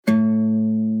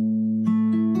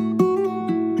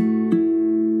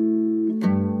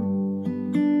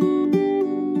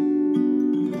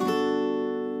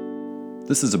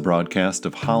This is a broadcast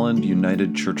of Holland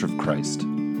United Church of Christ. At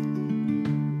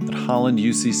Holland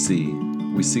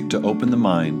UCC, we seek to open the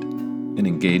mind and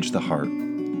engage the heart.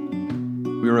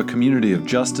 We are a community of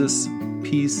justice,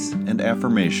 peace, and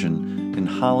affirmation in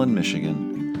Holland,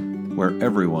 Michigan, where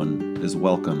everyone is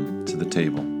welcome to the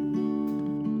table.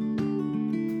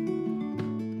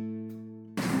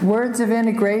 Words of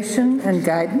Integration and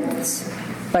Guidance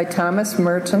by Thomas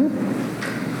Merton.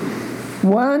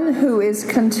 One who is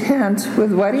content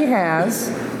with what he has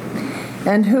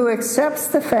and who accepts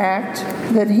the fact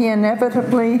that he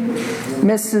inevitably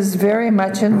misses very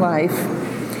much in life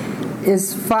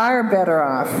is far better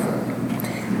off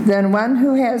than one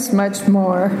who has much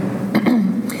more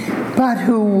but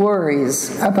who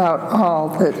worries about all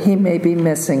that he may be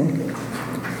missing.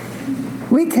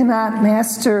 We cannot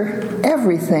master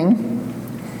everything,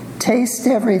 taste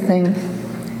everything,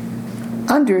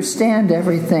 understand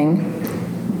everything,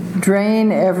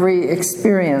 drain every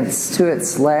experience to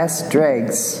its last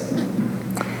dregs.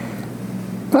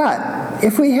 But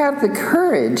if we have the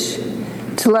courage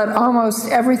to let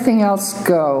almost everything else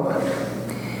go,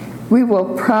 we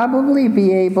will probably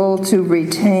be able to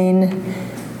retain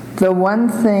the one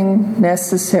thing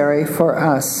necessary for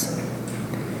us,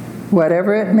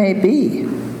 whatever it may be.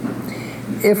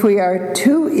 If we are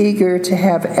too eager to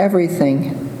have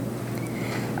everything,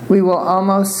 we will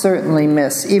almost certainly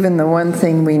miss even the one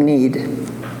thing we need.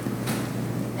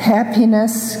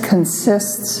 Happiness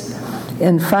consists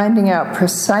in finding out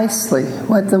precisely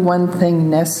what the one thing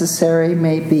necessary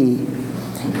may be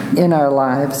in our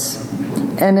lives,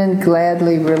 and in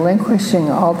gladly relinquishing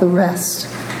all the rest.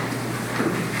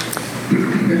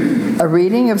 A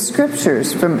reading of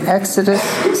scriptures from Exodus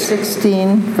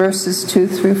 16, verses 2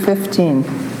 through 15.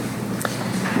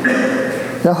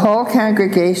 The whole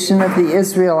congregation of the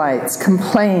Israelites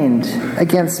complained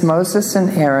against Moses and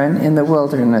Aaron in the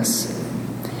wilderness.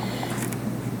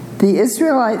 The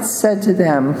Israelites said to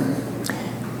them,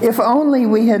 "If only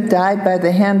we had died by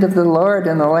the hand of the Lord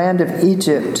in the land of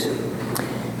Egypt,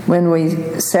 when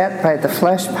we sat by the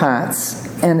flesh pots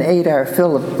and ate our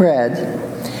fill of bread.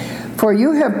 For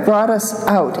you have brought us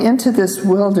out into this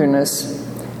wilderness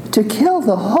to kill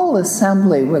the whole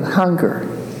assembly with hunger."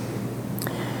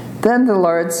 Then the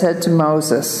Lord said to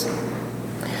Moses,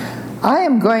 "I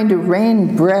am going to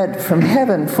rain bread from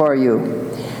heaven for you,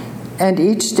 and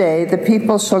each day the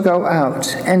people shall go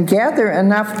out and gather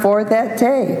enough for that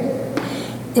day.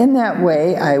 In that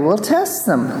way I will test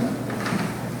them,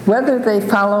 whether they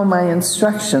follow my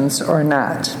instructions or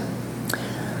not.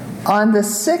 On the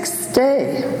sixth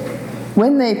day,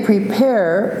 when they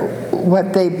prepare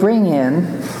what they bring in,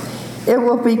 it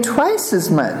will be twice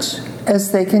as much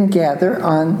as they can gather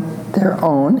on their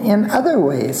own in other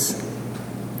ways."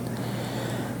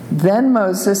 Then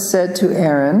Moses said to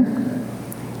Aaron,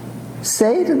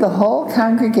 "Say to the whole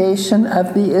congregation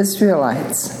of the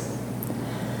Israelites,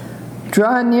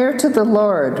 'Draw near to the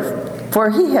Lord,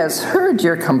 for he has heard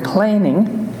your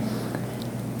complaining.'"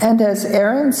 And as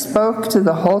Aaron spoke to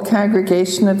the whole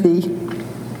congregation of the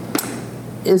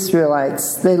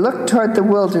Israelites, they looked toward the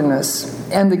wilderness,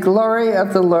 and the glory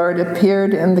of the Lord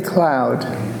appeared in the cloud.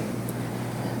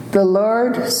 The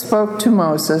Lord spoke to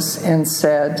Moses and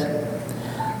said,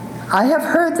 "I have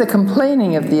heard the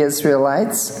complaining of the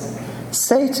Israelites.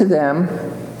 Say to them,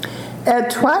 'At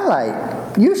twilight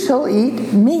you shall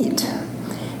eat meat,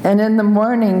 and in the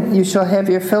morning you shall have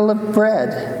your fill of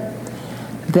bread.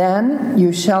 Then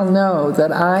you shall know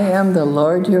that I am the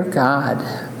Lord your God.'"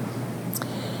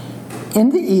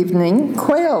 In the evening,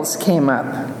 quails came up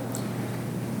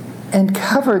and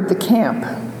covered the camp.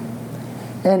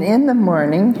 And in the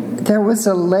morning, there was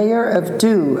a layer of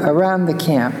dew around the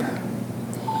camp.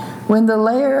 When the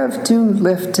layer of dew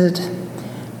lifted,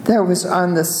 there was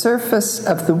on the surface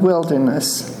of the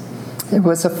wilderness, it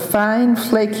was a fine,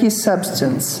 flaky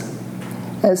substance,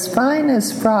 as fine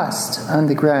as frost on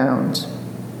the ground.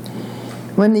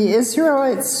 When the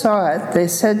Israelites saw it, they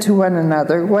said to one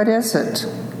another, "What is it?"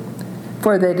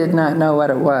 For they did not know what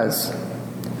it was.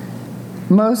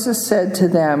 Moses said to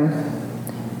them,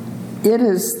 "It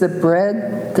is the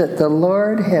bread that the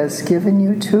Lord has given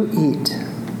you to eat."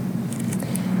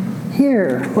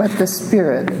 Hear what the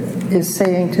Spirit is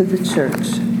saying to the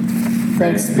church.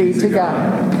 Thanks be to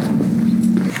God.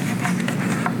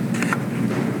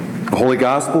 The Holy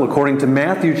Gospel according to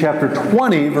Matthew chapter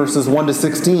 20, verses 1 to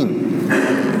 16.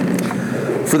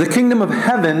 "For the kingdom of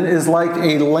heaven is like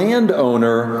a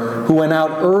landowner who went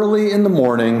out early in the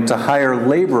morning to hire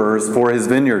laborers for his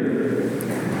vineyard.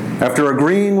 After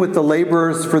agreeing with the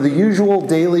laborers for the usual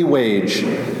daily wage,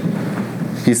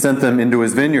 he sent them into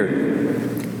his vineyard.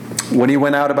 When he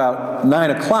went out about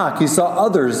 9 o'clock, he saw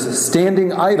others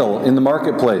standing idle in the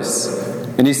marketplace.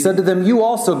 And he said to them, "You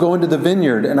also go into the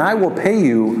vineyard, and I will pay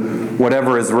you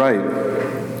whatever is right."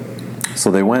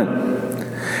 So they went.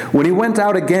 When he went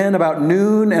out again about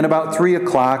noon and about 3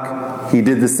 o'clock, he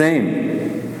did the same.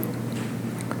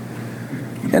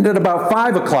 And at about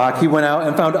 5 o'clock, he went out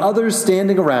and found others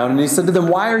standing around, and he said to them,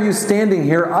 "Why are you standing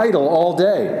here idle all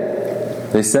day?"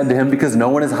 They said to him, "Because no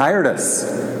one has hired us."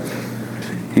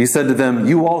 He said to them,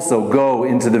 "You also go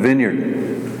into the vineyard."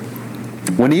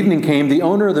 When evening came, the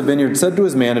owner of the vineyard said to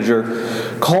his manager,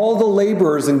 "Call the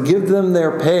laborers and give them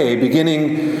their pay,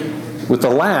 beginning with the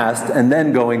last and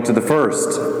then going to the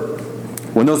first."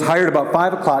 When those hired about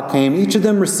 5 o'clock came, each of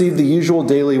them received the usual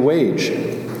daily wage.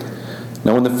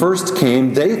 Now when the first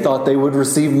came, they thought they would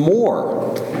receive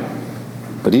more,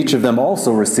 but each of them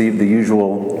also received the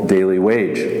usual daily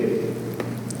wage.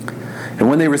 And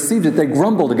when they received it, they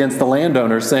grumbled against the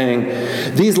landowner, saying,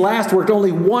 "These last worked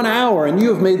only 1 hour, and you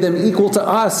have made them equal to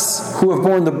us, who have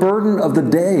borne the burden of the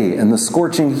day and the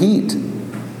scorching heat."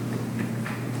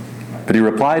 But he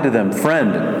replied to them,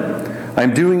 "Friend, I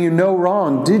am doing you no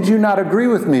wrong. Did you not agree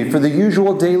with me for the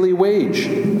usual daily wage?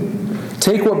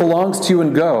 Take what belongs to you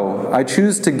and go. I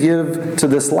choose to give to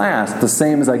this last the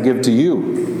same as I give to you.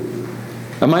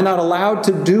 Am I not allowed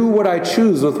to do what I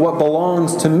choose with what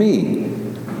belongs to me?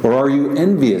 Or are you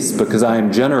envious because I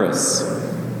am generous?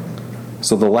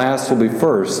 So the last will be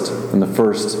first, and the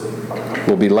first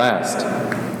will be last."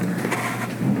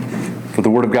 For the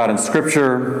Word of God in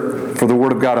Scripture, for the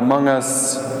Word of God among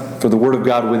us, for the Word of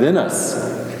God within us.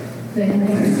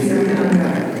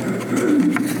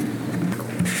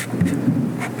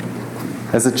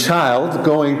 As a child,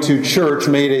 going to church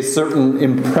made a certain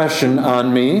impression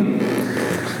on me.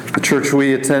 The church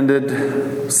we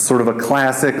attended, sort of a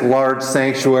classic large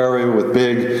sanctuary with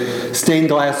big stained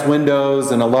glass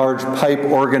windows and a large pipe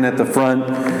organ at the front,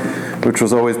 which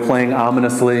was always playing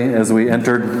ominously as we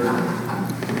entered.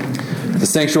 The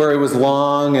sanctuary was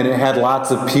long and it had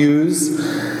lots of pews,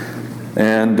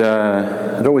 and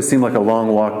it always seemed like a long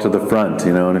walk to the front,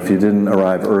 and if you didn't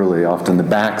arrive early, often the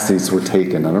back seats were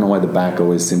taken. I don't know why the back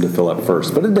always seemed to fill up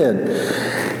first, but it did.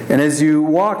 And as you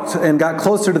walked and got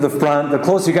closer to the front, the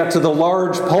closer you got to the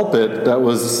large pulpit that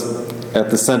was at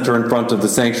the center in front of the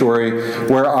sanctuary,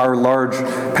 where our large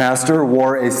pastor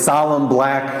wore a solemn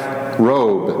black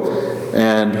robe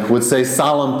and would say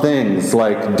solemn things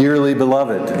like, "Dearly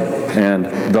beloved," and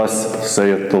 "Thus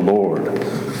saith the Lord."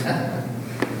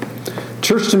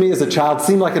 Church to me as a child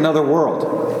seemed like another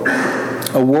world,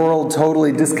 a world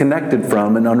totally disconnected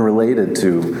from and unrelated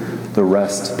to the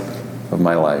rest of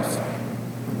my life.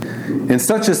 In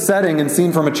such a setting and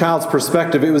seen from a child's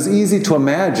perspective, it was easy to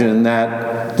imagine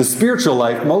that the spiritual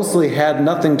life mostly had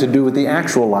nothing to do with the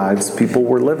actual lives people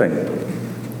were living.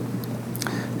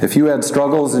 If you had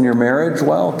struggles in your marriage,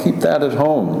 well, keep that at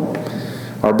home.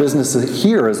 Our business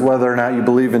here is whether or not you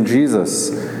believe in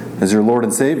Jesus as your Lord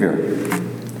and Savior.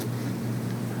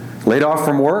 Laid off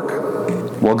from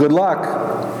work? Well, good luck.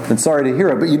 And sorry to hear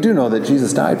it, but you do know that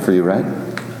Jesus died for you, right?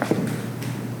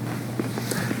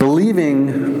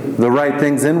 Believing the right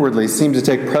things inwardly seemed to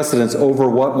take precedence over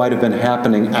what might have been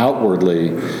happening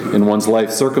outwardly in one's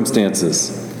life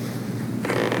circumstances.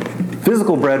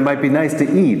 Physical bread might be nice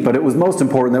to eat, but it was most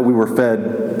important that we were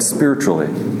fed spiritually.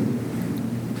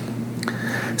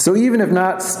 So even if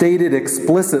not stated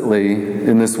explicitly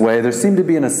in this way, there seemed to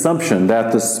be an assumption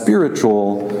that the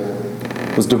spiritual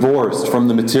was divorced from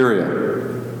the material,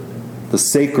 the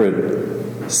sacred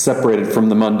separated from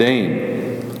the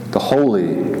mundane, the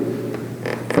holy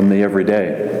from the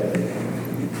everyday.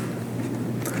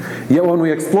 Yet when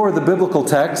we explore the biblical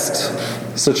text,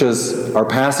 such as our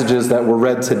passages that were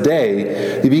read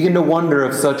today, you begin to wonder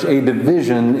if such a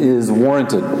division is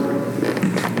warranted.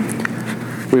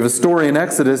 We have a story in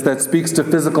Exodus that speaks to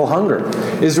physical hunger.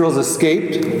 Israel's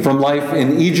escaped from life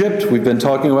in Egypt. We've been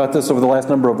talking about this over the last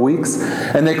number of weeks.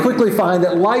 And they quickly find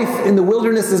that life in the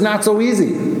wilderness is not so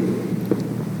easy.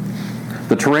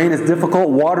 The terrain is difficult,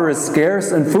 water is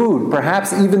scarce, and food,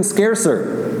 perhaps even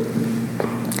scarcer.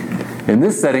 In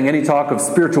this setting, any talk of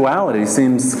spirituality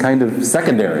seems kind of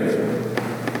secondary.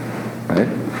 Right?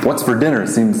 What's for dinner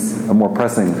seems a more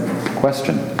pressing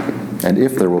question. And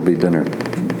if there will be dinner.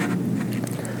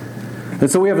 And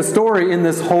so we have a story in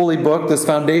this holy book, this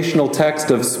foundational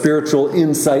text of spiritual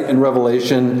insight and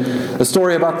revelation, a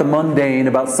story about the mundane,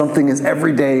 about something as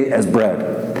everyday as bread.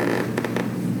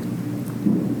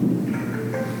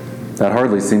 That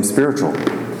hardly seems spiritual.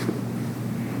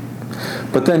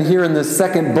 But then here in this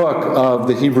second book of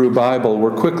the Hebrew Bible,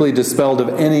 we're quickly dispelled of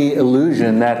any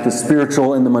illusion that the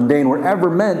spiritual and the mundane were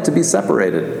ever meant to be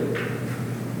separated.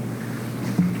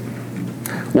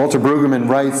 Walter Brueggemann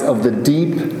writes of the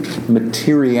deep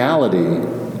materiality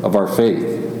of our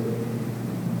faith.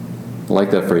 I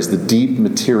like that phrase, the deep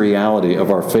materiality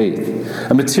of our faith.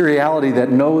 A materiality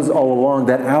that knows all along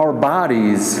that our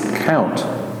bodies count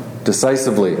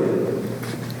decisively.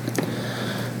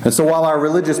 And so while our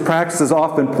religious practices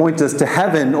often point us to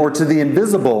heaven or to the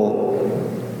invisible,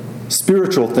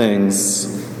 spiritual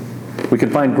things, we can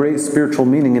find great spiritual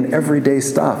meaning in everyday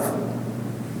stuff,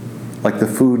 like the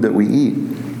food that we eat.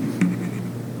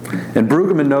 And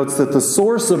Brueggemann notes that the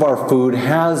source of our food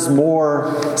has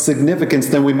more significance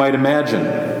than we might imagine.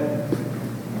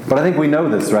 But I think we know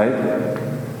this, right?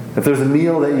 If there's a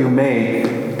meal that you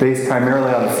make based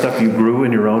primarily on stuff you grew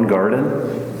in your own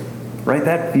garden, right,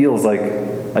 that feels like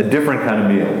a different kind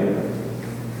of meal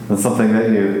than something that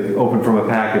you open from a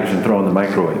package and throw in the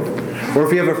microwave. Or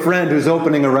if you have a friend who's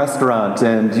opening a restaurant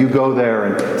and you go there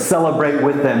and celebrate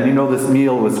with them, you know this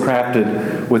meal was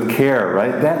crafted with care,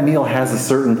 right? That meal has a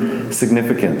certain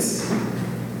significance.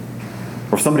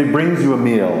 Or somebody brings you a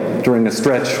meal during a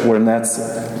stretch when that's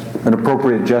an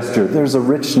appropriate gesture. There's a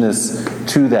richness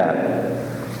to that.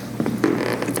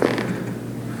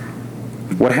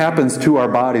 What happens to our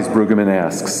bodies, Brueggemann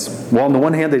asks? Well, on the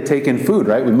one hand, they take in food,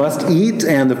 right? We must eat,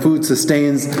 and the food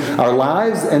sustains our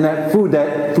lives, and that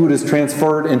food is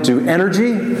transferred into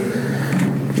energy,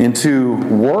 into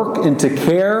work, into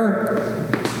care.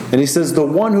 And he says, the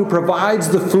one who provides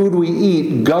the food we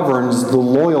eat governs the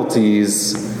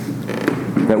loyalties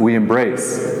that we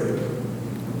embrace.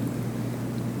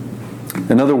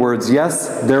 In other words,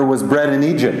 yes, there was bread in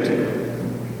Egypt,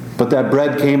 but that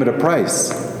bread came at a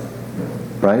price.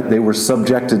 Right? They were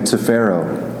subjected to Pharaoh,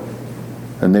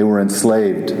 and they were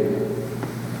enslaved.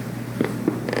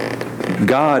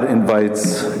 God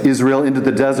invites Israel into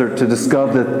the desert to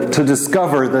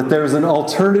discover that there's an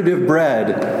alternative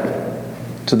bread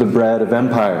to the bread of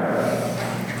empire.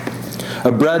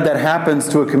 A bread that happens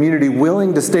to a community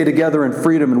willing to stay together in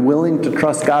freedom and willing to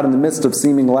trust God in the midst of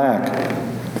seeming lack.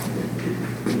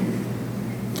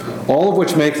 All of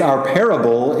which makes our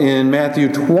parable in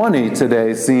Matthew 20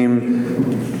 today seem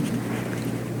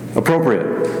appropriate.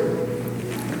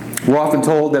 We're often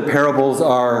told that parables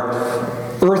are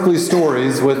earthly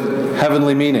stories with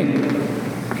heavenly meaning.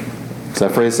 Does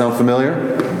that phrase sound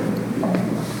familiar?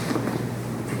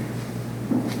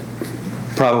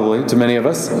 Probably to many of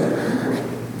us.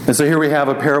 And so here we have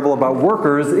a parable about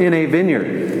workers in a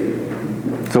vineyard.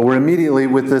 So we're immediately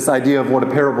with this idea of what a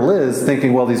parable is,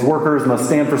 thinking, well, these workers must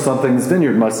stand for something, this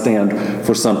vineyard must stand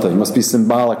for something, must be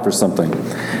symbolic for something.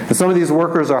 And some of these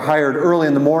workers are hired early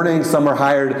in the morning, some are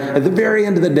hired at the very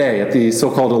end of the day, at the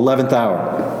so-called 11th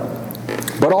hour.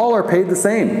 But all are paid the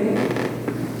same.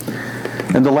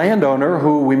 And the landowner,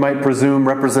 who we might presume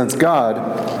represents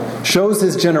God, shows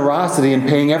his generosity in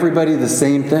paying everybody the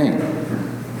same thing.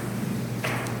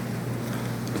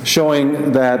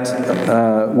 Showing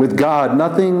that with God,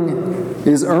 nothing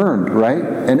is earned, right?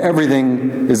 And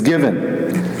everything is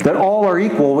given. That all are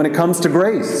equal when it comes to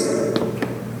grace.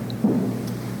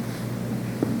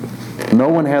 No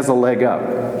one has a leg up.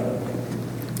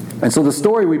 And so the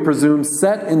story, we presume,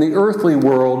 set in the earthly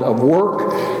world of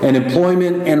work and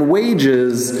employment and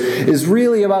wages is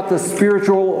really about the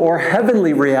spiritual or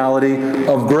heavenly reality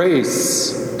of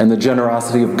grace and the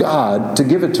generosity of God to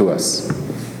give it to us.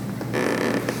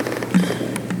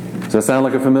 Does that sound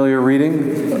like a familiar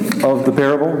reading of the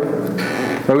parable?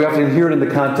 Or we often hear it in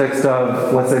the context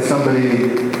of, let's say somebody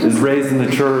is raised in the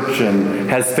church and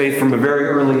has faith from a very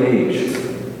early age,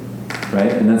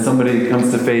 right? And then somebody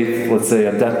comes to faith, let's say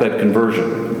a deathbed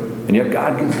conversion, and yet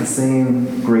God gives the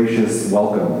same gracious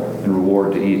welcome and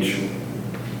reward to each.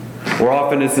 Or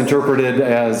often it's interpreted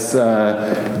as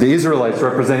the Israelites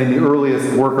representing the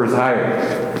earliest workers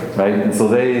hired, right? And so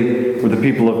they were the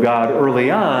people of God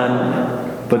early on.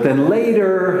 But then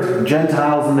later,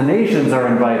 Gentiles and the nations are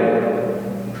invited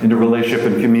into relationship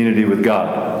and community with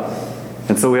God.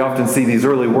 And so we often see these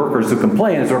early workers who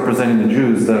complain as representing the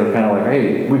Jews that are kind of like,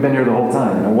 hey, we've been here the whole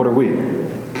time. Now what are we?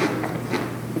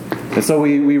 And so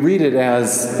we read it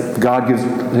as God gives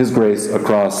His grace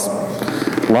across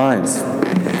lines.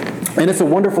 And it's a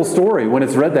wonderful story when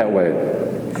it's read that way.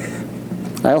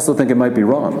 I also think it might be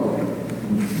wrong.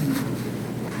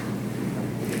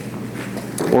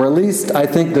 Or at least I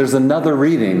think there's another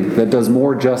reading that does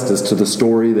more justice to the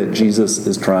story that Jesus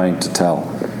is trying to tell.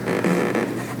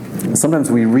 Sometimes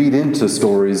we read into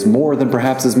stories more than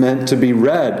perhaps is meant to be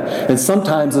read. And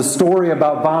sometimes a story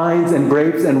about vines and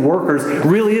grapes and workers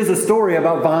really is a story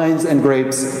about vines and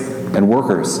grapes and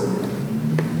workers.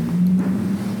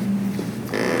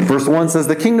 Verse 1 says,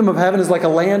 "The kingdom of heaven is like a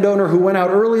landowner who went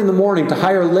out early in the morning to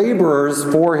hire laborers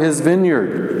for his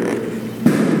vineyard."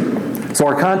 So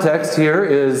our context here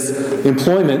is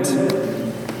employment,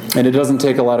 and it doesn't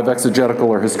take a lot of exegetical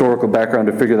or historical background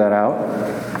to figure that out.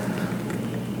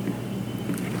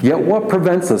 Yet what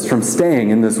prevents us from staying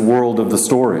in this world of the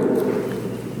story?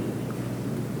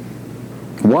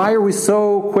 Why are we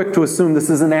so quick to assume this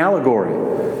is an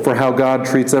allegory for how God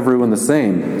treats everyone the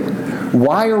same?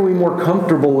 Why are we more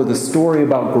comfortable with a story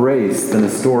about grace than a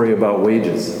story about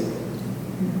wages?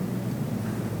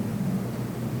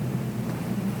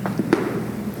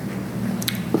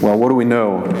 Well, what do we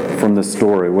know from this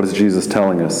story? What is Jesus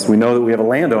telling us? We know that we have a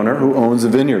landowner who owns a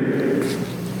vineyard.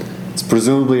 It's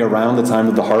presumably around the time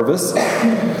of the harvest,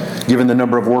 given the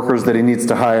number of workers that he needs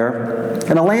to hire.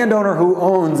 And a landowner who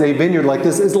owns a vineyard like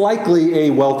this is likely a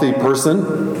wealthy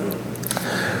person.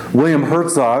 William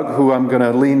Herzog, who I'm going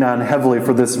to lean on heavily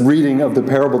for this reading of the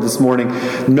parable this morning,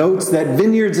 notes that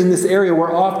vineyards in this area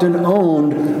were often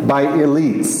owned by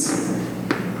elites.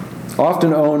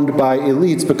 Often owned by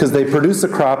elites because they produce a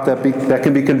crop that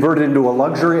can be converted into a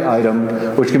luxury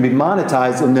item, which can be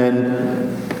monetized and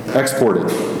then exported.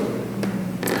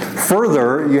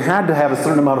 Further, you had to have a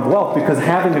certain amount of wealth because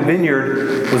having a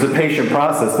vineyard was a patient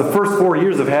process. The first 4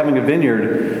 years of having a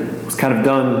vineyard was kind of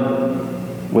done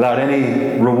without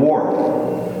any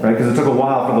reward, right? Because it took a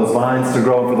while for those vines to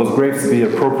grow and for those grapes to be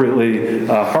appropriately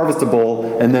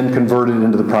harvestable and then converted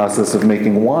into the process of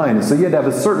making wine. And so you had to have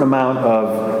a certain amount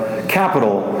of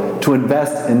capital to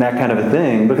invest in that kind of a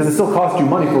thing because it still cost you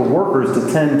money for workers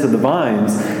to tend to the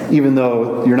vines, even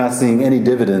though you're not seeing any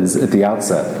dividends at the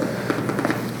outset.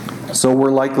 So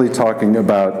we're likely talking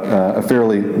about a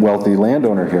fairly wealthy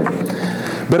landowner here.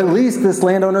 But at least this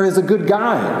landowner is a good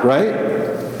guy, right?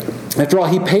 After all,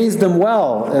 he pays them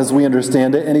well, as we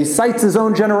understand it, and he cites his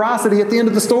own generosity at the end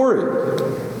of the story.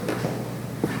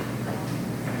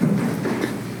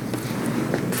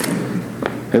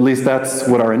 At least that's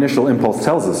what our initial impulse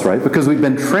tells us, right? Because we've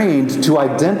been trained to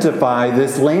identify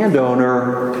this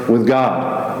landowner with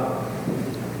God.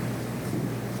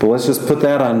 But let's just put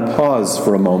that on pause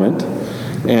for a moment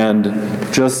and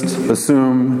just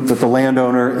assume that the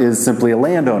landowner is simply a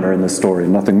landowner in this story,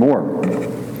 nothing more.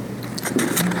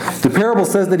 The parable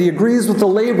says that he agrees with the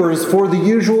laborers for the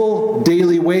usual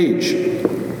daily wage.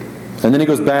 And then he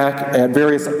goes back at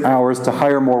various hours to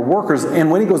hire more workers. And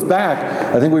when he goes back,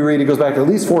 I think we read he goes back at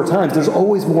least 4 times, there's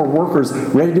always more workers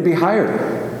ready to be hired.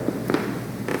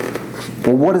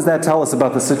 Well, what does that tell us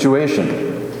about the situation?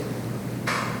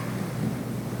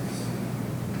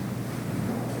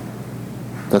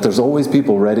 That there's always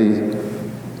people ready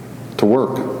to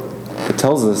work. It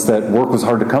tells us that work was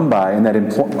hard to come by and that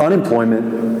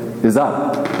unemployment is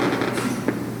up.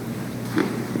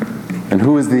 And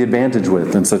who is the advantage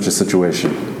with in such a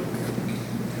situation?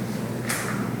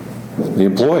 The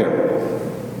employer.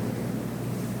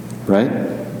 Right?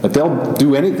 If they'll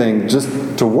do anything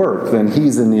just to work, then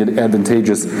he's in the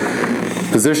advantageous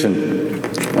position.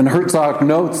 And Herzog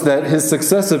notes that his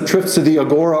successive trips to the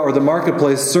agora or the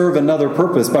marketplace serve another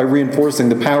purpose by reinforcing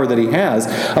the power that he has.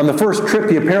 On the first trip,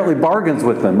 he apparently bargains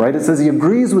with them, right? It says he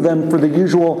agrees with them for the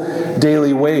usual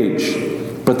daily wage.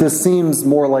 But this seems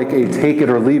more like a take it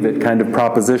or leave it kind of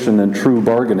proposition than true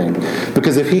bargaining.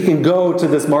 Because if he can go to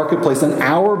this marketplace an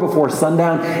hour before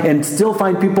sundown and still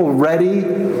find people ready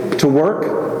to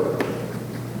work,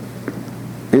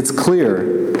 it's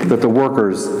clear that the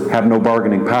workers have no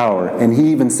bargaining power. And he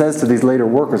even says to these later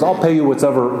workers, I'll pay you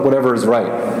whatever is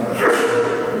right.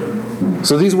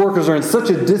 So these workers are in such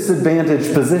a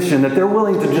disadvantaged position that they're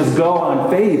willing to just go on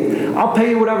faith. I'll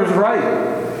pay you whatever's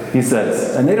right, he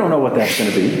says. And they don't know what that's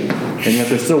going to be. And yet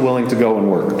they're still willing to go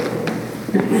and work.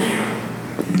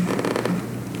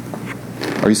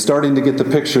 Are you starting to get the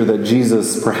picture that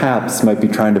Jesus perhaps might be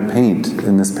trying to paint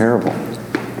in this parable?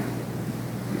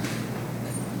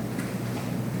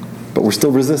 But we're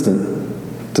still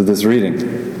resistant to this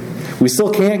reading. We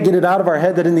still can't get it out of our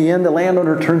head that in the end the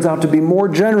landowner turns out to be more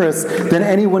generous than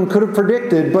anyone could have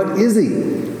predicted. But is he?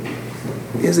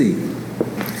 Is he?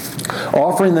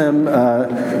 Offering them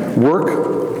work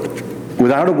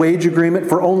without a wage agreement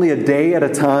for only a day at a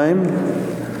time.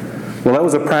 Well, that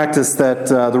was a practice that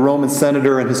the Roman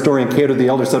senator and historian Cato the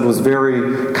Elder said was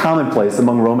very commonplace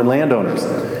among Roman landowners.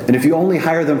 And if you only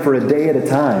hire them for a day at a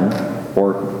time,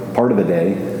 or part of a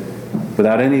day,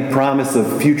 without any promise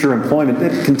of future employment,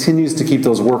 it continues to keep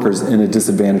those workers in a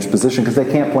disadvantaged position because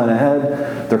they can't plan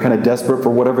ahead. They're kind of desperate for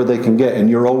whatever they can get, and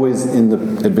you're always in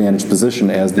the advantaged position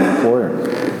as the employer.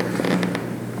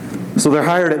 So they're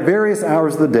hired at various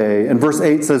hours of the day, and verse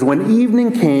 8 says, when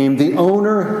evening came, the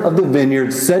owner of the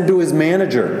vineyard said to his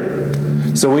manager,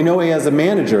 So we know he has a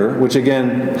manager, which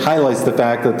again highlights the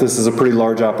fact that this is a pretty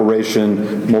large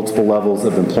operation, multiple levels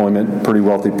of employment, pretty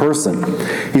wealthy person.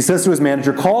 He says to his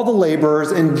manager, call the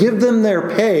laborers and give them their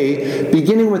pay,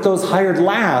 beginning with those hired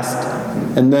last,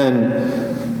 and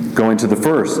then going to the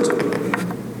first.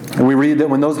 And we read that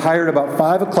when those hired about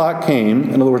 5 o'clock came,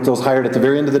 in other words, those hired at the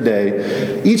very end of the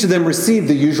day, each of them received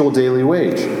the usual daily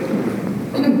wage.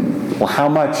 Well, how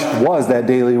much was that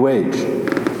daily wage?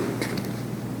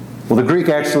 Well, the Greek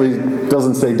actually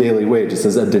doesn't say daily wage. It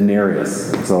says a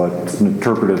denarius. So it's an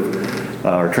interpretive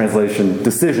or translation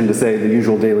decision to say the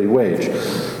usual daily wage.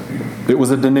 It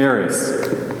was a denarius.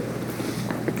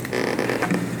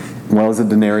 Well, is a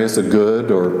denarius a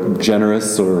good or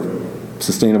generous or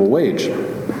sustainable wage?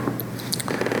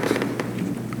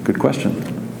 Good question.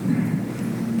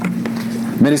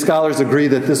 Many scholars agree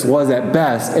that this was at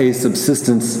best a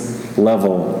subsistence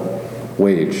level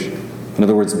wage. In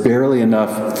other words, barely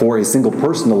enough for a single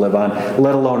person to live on,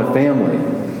 let alone a family.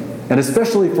 And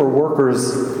especially for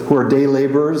workers who are day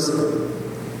laborers,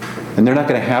 and they're not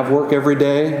going to have work every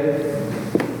day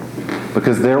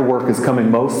because their work is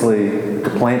coming mostly to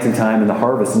planting time and the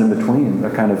harvest, and in between, they're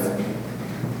kind of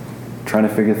trying to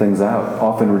figure things out,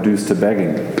 often reduced to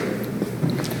begging.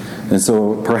 And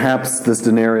so perhaps this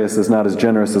denarius is not as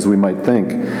generous as we might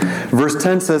think. Verse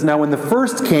 10 says, now when the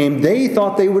first came, they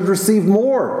thought they would receive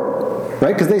more,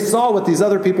 right? Because they saw what these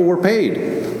other people were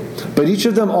paid. But each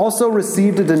of them also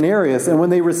received a denarius, and when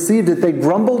they received it, they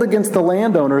grumbled against the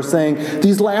landowner, saying,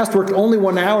 these last worked only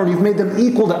 1 hour, and you've made them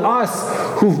equal to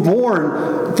us, who've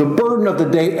borne the burden of the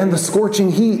day and the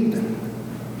scorching heat.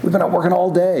 We've been out working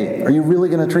all day. Are you really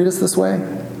going to treat us this way?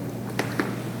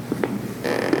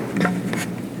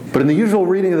 But in the usual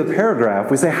reading of the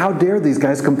paragraph, we say, how dare these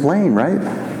guys complain, right?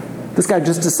 This guy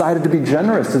just decided to be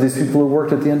generous to these people who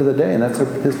worked at the end of the day, and that's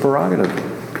his prerogative.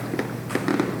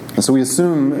 And so we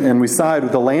assume and we side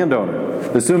with the landowner,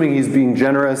 assuming he's being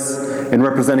generous and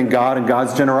representing God and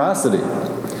God's generosity.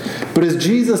 But as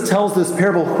Jesus tells this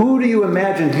parable, who do you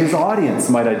imagine his audience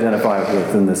might identify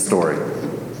with in this story?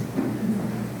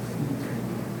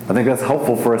 I think that's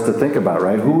helpful for us to think about,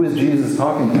 right? Who is Jesus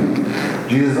talking to?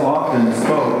 Jesus often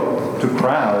spoke to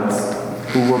crowds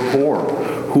who were poor,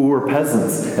 who were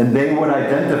peasants, and they would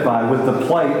identify with the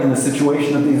plight and the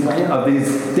situation of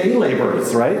these day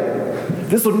laborers, right?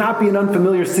 This would not be an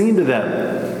unfamiliar scene to them.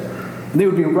 And they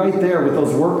would be right there with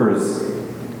those workers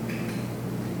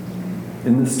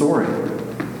in this story.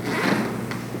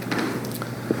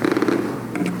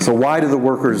 So why do the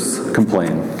workers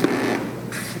complain?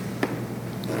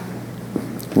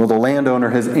 Well, the landowner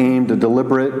has aimed a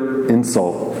deliberate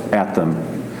insult at them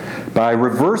by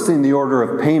reversing the order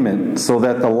of payment so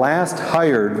that the last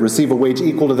hired receive a wage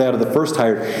equal to that of the first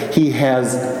hired. He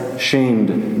has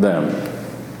shamed them.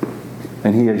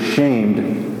 And he has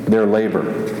shamed their labor.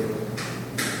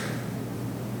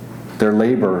 Their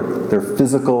labor, their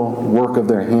physical work of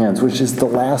their hands, which is the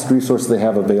last resource they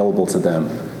have available to them.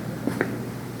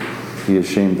 He has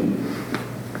shamed them.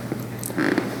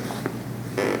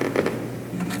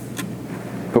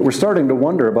 But we're starting to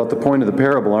wonder about the point of the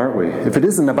parable, aren't we? If it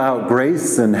isn't about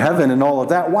grace and heaven and all of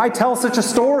that, why tell such a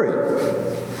story?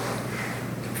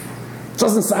 It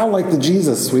doesn't sound like the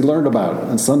Jesus we learned about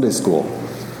in Sunday school.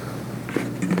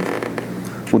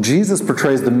 Well, Jesus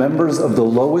portrays the members of the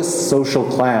lowest social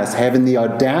class having the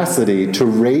audacity to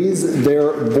raise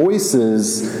their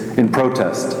voices in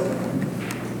protest.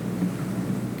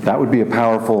 That would be a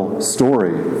powerful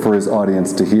story for his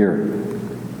audience to hear.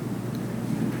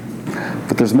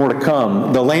 But there's more to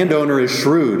come. The landowner is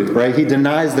shrewd, right? He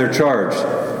denies their charge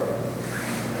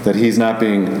that he's not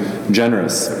being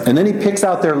generous. And then he picks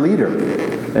out their leader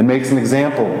and makes an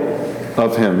example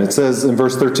of him. It says in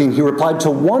verse 13, he replied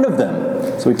to one of them.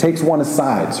 So he takes one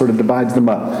aside, sort of divides them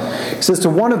up. He says to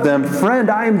one of them,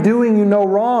 friend, I am doing you no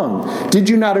wrong. Did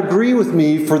you not agree with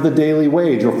me for the daily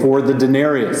wage or for the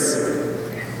denarius?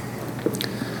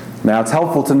 Now, it's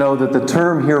helpful to know that the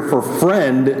term here for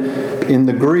friend in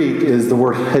the Greek is the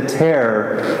word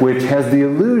heter, which has the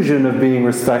illusion of being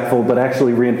respectful, but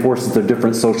actually reinforces their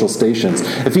different social stations.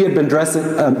 If he had been addressing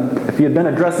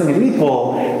an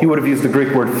equal, he would have used the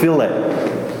Greek word phile.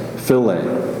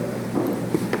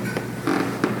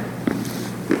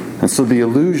 And so the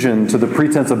allusion to the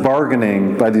pretense of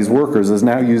bargaining by these workers is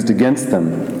now used against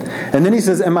them. And then he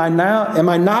says, am I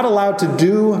not allowed to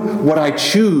do what I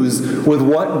choose with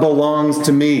what belongs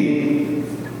to me?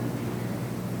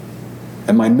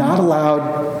 Am I not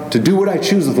allowed to do what I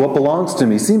choose with what belongs to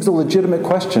me? Seems a legitimate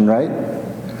question, right?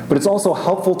 But it's also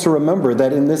helpful to remember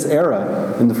that in this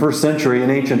era, in the first century, in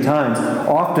ancient times,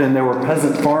 often there were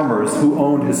peasant farmers who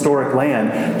owned historic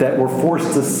land that were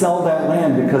forced to sell that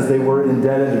land because they were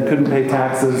indebted and couldn't pay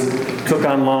taxes, took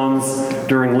on loans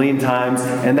during lean times,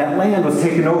 and that land was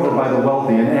taken over by the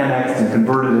wealthy and annexed and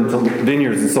converted into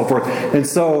vineyards and so forth. And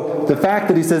so the fact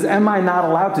that he says, am I not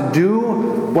allowed to do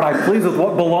what I please with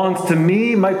what belongs to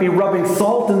me, might be rubbing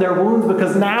salt in their wounds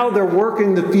because now they're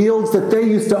working the fields that they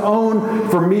used to own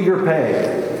for meager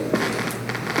pay.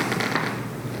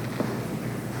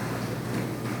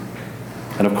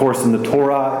 And of course, in the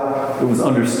Torah, it was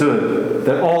understood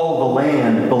that all the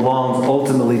land belongs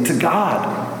ultimately to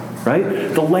God. Right?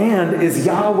 The land is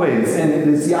Yahweh's, and it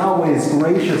is Yahweh's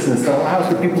graciousness that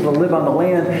allows the people to live on the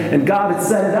land. And God had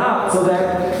set it up so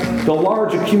that the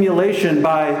large accumulation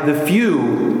by the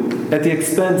few at the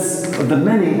expense of the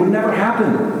many would never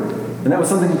happen. And that was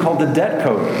something called the debt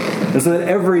code. And so that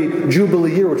every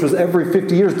Jubilee year, which was every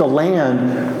 50 years, the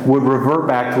land would revert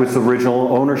back to its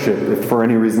original ownership if for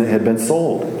any reason it had been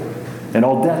sold. And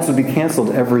all debts would be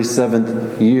canceled every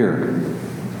 7th year.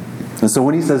 And so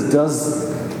when he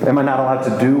says, am I not allowed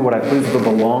to do what I please but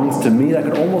belongs to me? That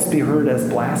could almost be heard as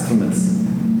blasphemous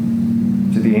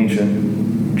to the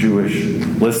ancient Jewish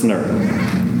listener.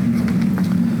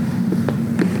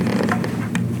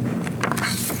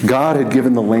 God had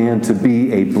given the land to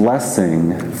be a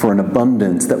blessing for an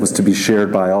abundance that was to be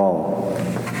shared by all.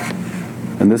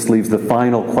 And this leaves the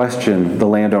final question the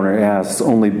landowner asks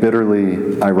only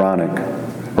bitterly ironic.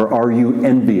 Or are you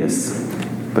envious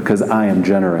because I am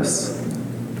generous?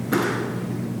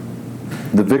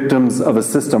 The victims of a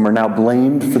system are now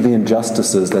blamed for the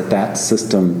injustices that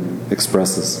system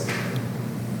expresses.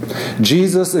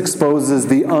 Jesus exposes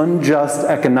the unjust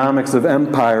economics of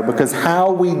empire because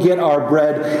how we get our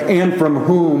bread and from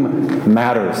whom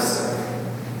matters.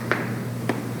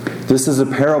 This is a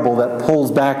parable that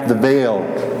pulls back the veil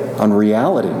on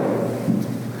reality.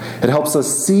 It helps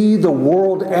us see the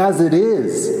world as it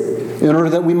is in order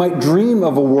that we might dream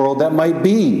of a world that might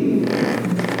be.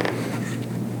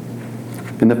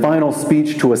 In the final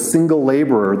speech to a single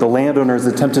laborer, the landowners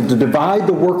attempted to divide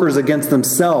the workers against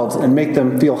themselves and make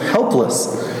them feel helpless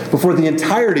before the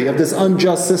entirety of this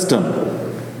unjust system.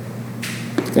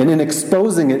 And in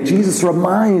exposing it, Jesus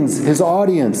reminds his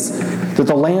audience that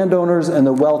the landowners and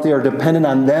the wealthy are dependent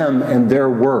on them and their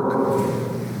work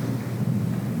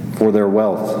for their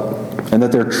wealth, and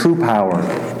that their true power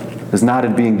is not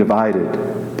in being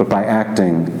divided, but by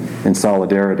acting in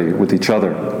solidarity with each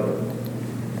other.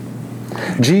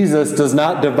 Jesus does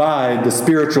not divide the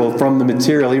spiritual from the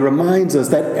material. He reminds us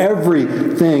that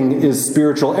everything is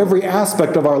spiritual. Every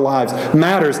aspect of our lives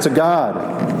matters to God.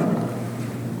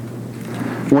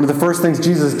 One of the first things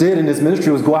Jesus did in his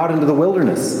ministry was go out into the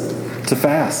wilderness to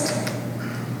fast.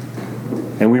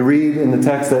 And we read in the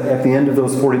text that at the end of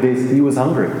those 40 days, he was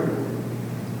hungry.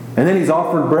 And then he's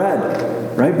offered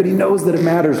bread, right? But he knows that it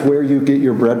matters where you get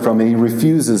your bread from, and he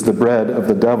refuses the bread of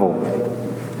the devil.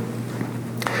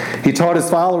 He taught his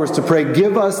followers to pray,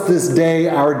 "Give us this day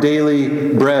our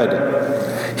daily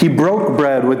bread." He broke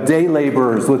bread with day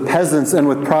laborers, with peasants, and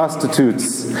with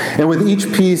prostitutes, and with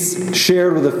each piece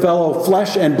shared with a fellow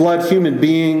flesh and blood human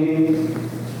being.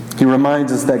 He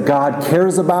reminds us that God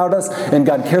cares about us, and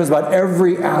God cares about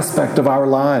every aspect of our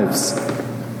lives.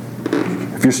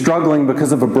 If you're struggling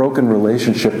because of a broken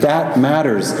relationship, that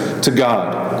matters to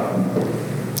God.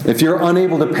 If you're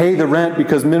unable to pay the rent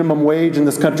because minimum wage in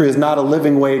this country is not a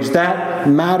living wage, that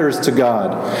matters to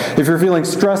God. If you're feeling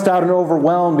stressed out and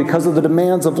overwhelmed because of the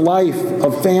demands of life,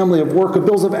 of family, of work, of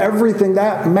bills, of everything,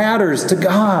 that matters to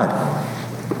God.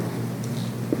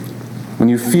 When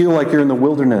you feel like you're in the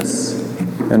wilderness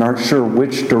and aren't sure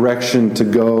which direction to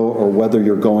go or whether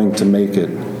you're going to make it,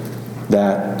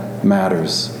 that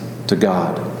matters to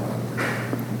God.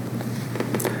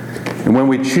 And when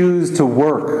we choose to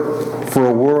work for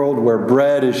a world where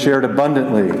bread is shared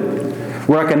abundantly,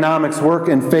 where economics work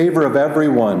in favor of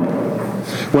everyone,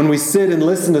 when we sit and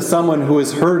listen to someone who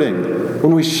is hurting,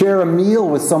 when we share a meal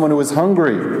with someone who is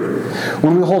hungry,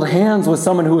 when we hold hands with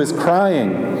someone who is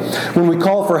crying, when we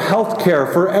call for health care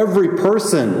for every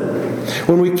person,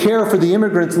 when we care for the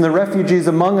immigrants and the refugees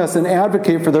among us and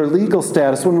advocate for their legal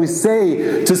status, when we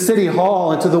say to City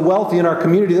Hall and to the wealthy in our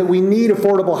community that we need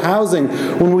affordable housing,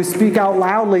 when we speak out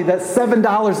loudly that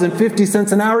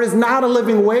 $7.50 an hour is not a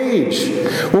living wage,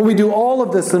 when we do all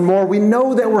of this and more, we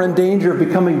know that we're in danger of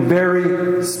becoming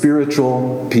very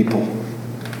spiritual people.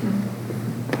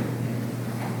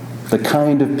 The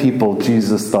kind of people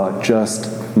Jesus thought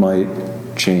just might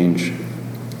change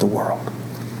the world.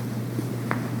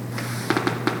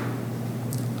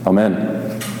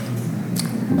 Amen.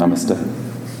 Namaste.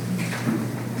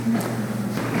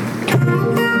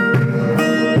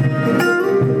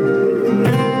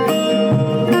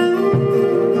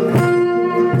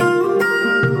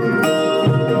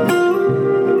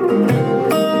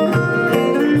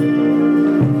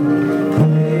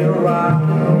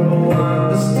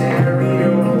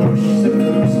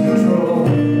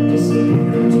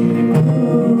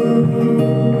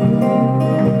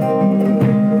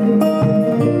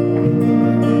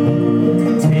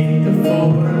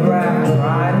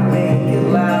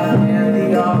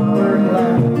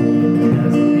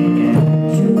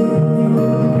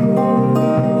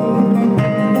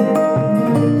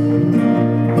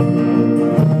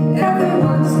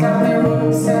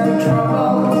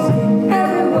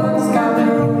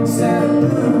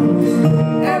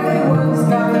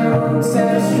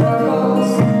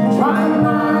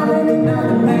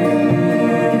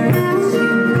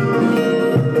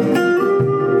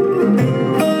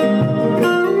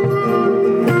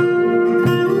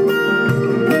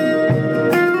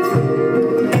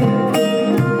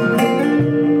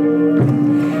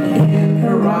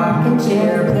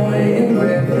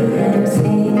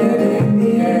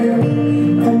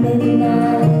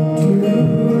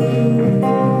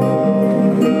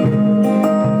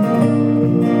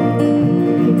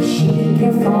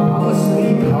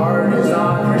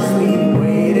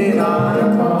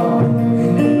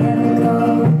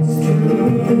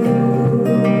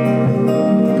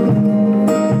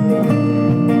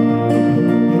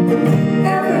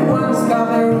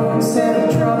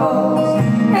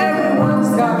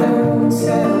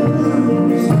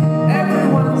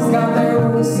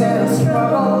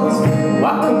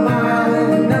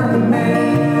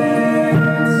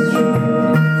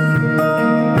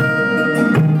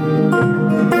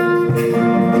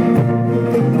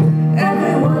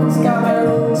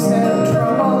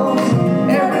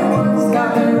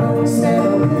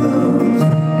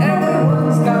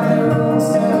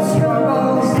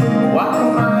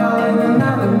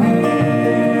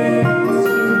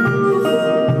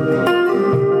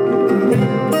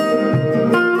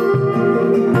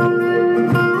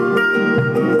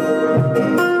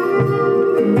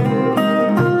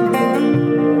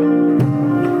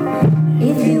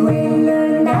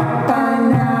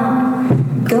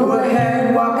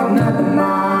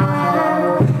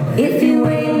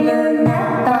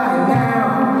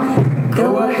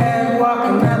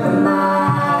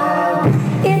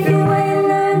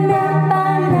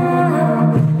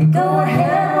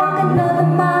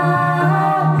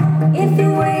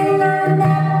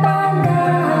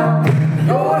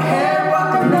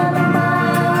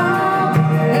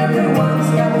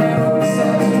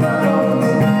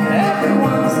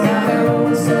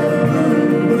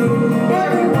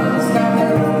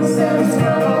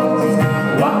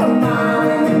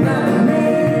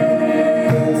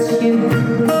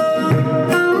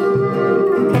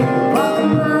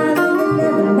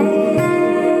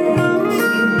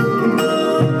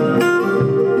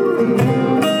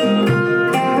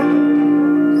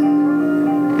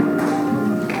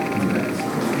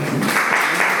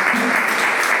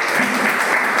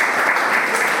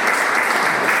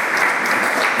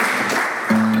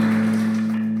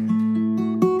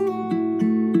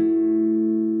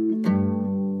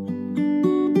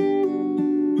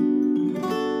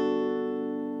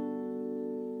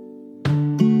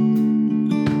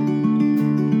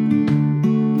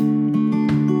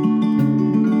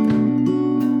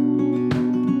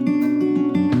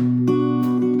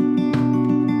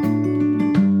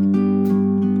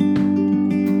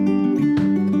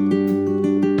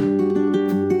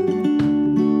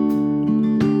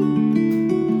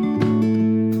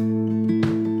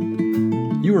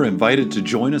 You are invited to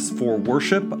join us for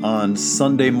worship on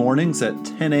Sunday mornings at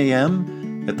 10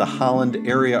 a.m. at the Holland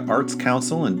Area Arts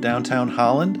Council in downtown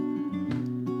Holland.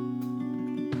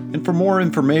 And for more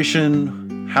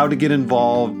information, how to get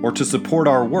involved, or to support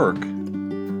our work,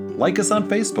 like us on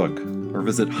Facebook or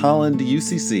visit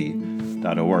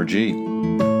hollanducc.org.